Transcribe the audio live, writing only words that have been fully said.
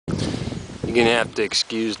You're gonna have to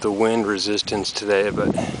excuse the wind resistance today,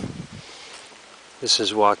 but this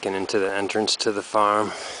is walking into the entrance to the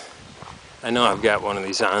farm. I know I've got one of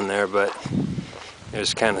these on there, but it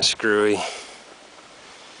was kind of screwy.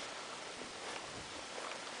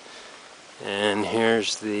 And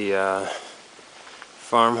here's the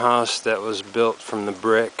farmhouse that was built from the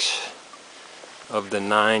bricks of the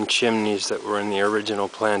 9 chimneys that were in the original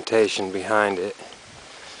plantation behind it.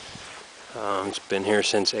 It's been here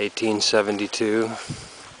since 1872.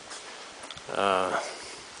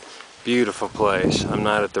 Beautiful place. I'm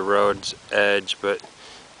not at the road's edge, but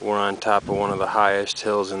we're on top of one of the highest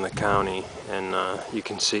hills in the county, and you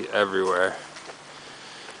can see everywhere.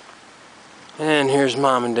 And here's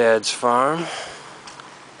Mom and Dad's farm.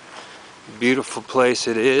 Beautiful place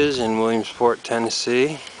it is in Williamsport,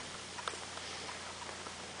 Tennessee.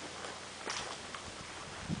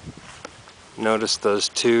 Notice those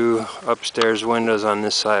 2 upstairs windows on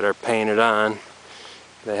this side are painted on.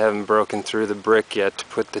 They haven't broken through the brick yet to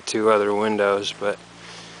put the 2 other windows, but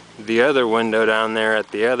the other window down there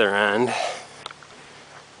at the other end,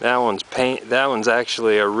 that one's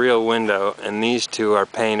actually a real window, and these 2 are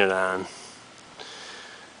painted on.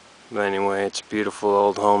 But anyway, it's a beautiful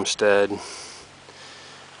old homestead.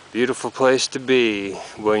 Beautiful place to be,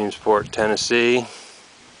 Williamsport, Tennessee.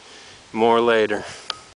 More later.